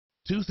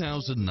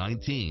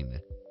2019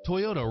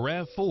 Toyota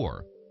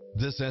RAV4.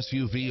 This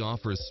SUV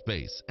offers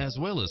space as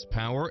well as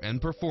power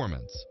and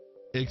performance.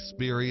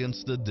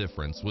 Experience the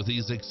difference with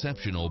these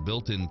exceptional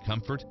built-in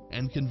comfort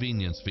and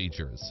convenience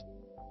features.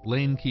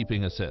 Lane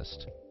keeping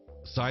assist,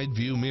 Side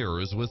view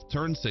mirrors with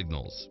turn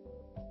signals,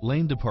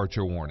 lane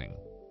departure warning,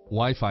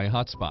 Wi-Fi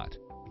hotspot,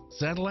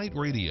 satellite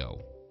radio,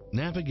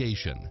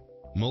 navigation,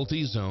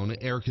 multi-zone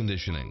air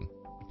conditioning,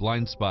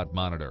 blind spot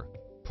monitor,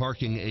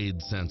 parking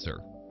aid sensor,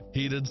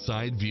 heated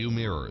side view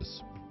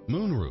mirrors,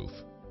 moonroof,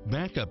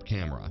 backup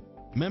camera,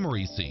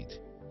 memory seat,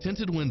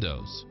 tinted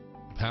windows,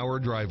 power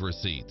driver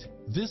seat.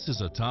 This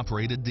is a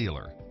top-rated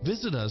dealer.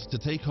 Visit us to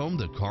take home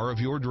the car of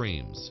your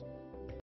dreams.